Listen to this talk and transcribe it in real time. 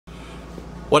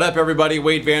What up everybody,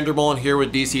 Vander Molen here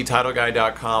with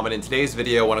DCTitleGuide.com, and in today's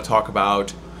video I want to talk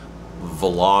about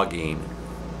vlogging.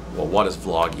 Well, what is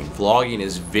vlogging? Vlogging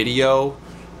is video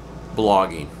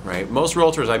blogging, right? Most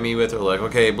realtors I meet with are like,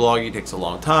 okay, blogging takes a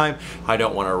long time, I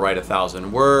don't want to write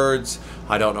 1,000 words,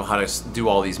 I don't know how to do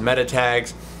all these meta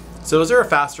tags. So is there a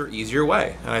faster, easier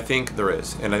way? And I think there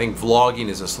is, and I think vlogging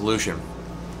is a solution.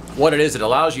 What it is, it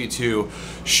allows you to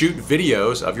shoot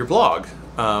videos of your blog.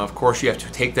 Of course, you have to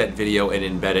take that video and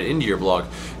embed it into your blog,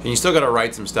 and you still got to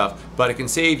write some stuff, but it can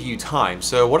save you time.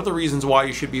 So what are the reasons why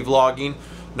you should be vlogging?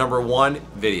 Number one,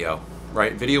 video,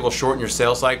 right? Video will shorten your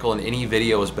sales cycle, and any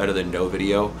video is better than no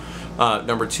video.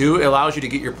 Number two, it allows you to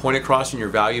get your point across in your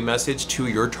value message to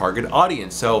your target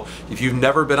audience. So if you've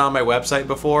never been on my website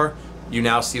before, you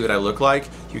now see what I look like,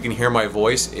 you can hear my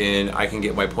voice, and I can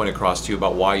get my point across to you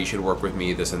about why you should work with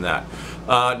me, this and that.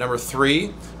 Number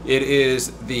three, it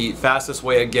is the fastest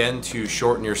way, again, to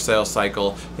shorten your sales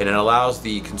cycle, and it allows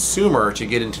the consumer to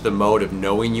get into the mode of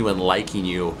knowing you and liking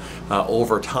you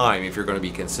over time if you're going to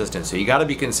be consistent. So you got to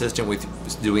be consistent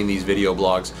with doing these video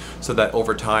blogs so that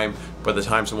over time, by the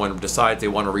time someone decides they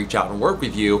want to reach out and work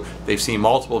with you, they've seen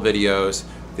multiple videos,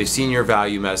 they've seen your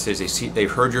value message,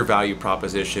 they've heard your value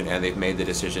proposition, and they've made the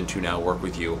decision to now work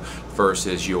with you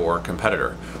versus your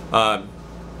competitor.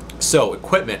 So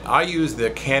equipment, I use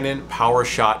the Canon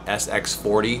PowerShot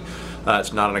SX40.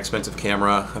 It's not an expensive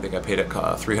camera. I think I paid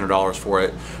 $300 for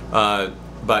it.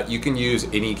 But you can use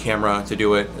any camera to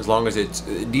do it as long as it's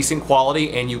decent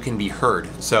quality and you can be heard.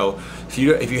 So if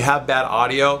you have bad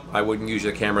audio, I wouldn't use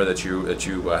the camera that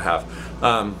you have.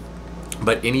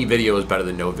 But any video is better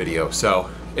than no video. So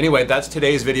anyway, that's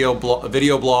today's video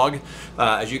blog.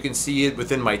 As you can see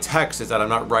within my text is that I'm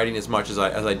not writing as much as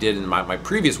I did in my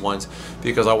previous ones,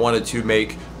 because I wanted to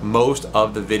make most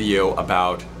of the video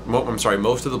about,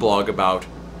 most of the blog about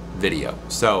video.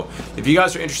 So if you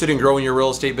guys are interested in growing your real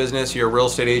estate business, you're a real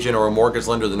estate agent or a mortgage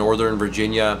lender in the Northern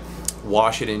Virginia,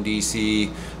 Washington,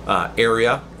 D.C.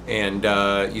 area, and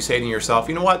you say to yourself,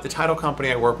 you know what, the title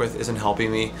company I work with isn't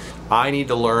helping me. I need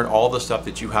to learn all the stuff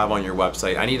that you have on your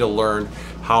website. I need to learn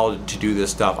how to do this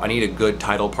stuff. I need a good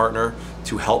title partner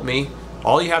to help me.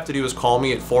 All you have to do is call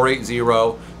me at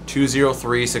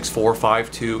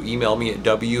 480-203-6452. Email me at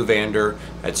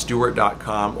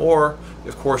wvander@stewart.com, or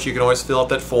of course you can always fill out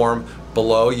that form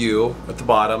below you at the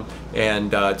bottom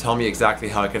and tell me exactly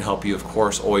how I can help you. Of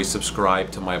course, always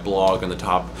subscribe to my blog in the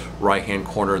top right hand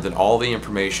corner, then all the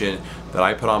information that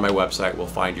I put on my website will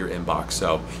find your inbox.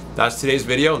 So that's today's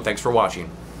video, and thanks for watching.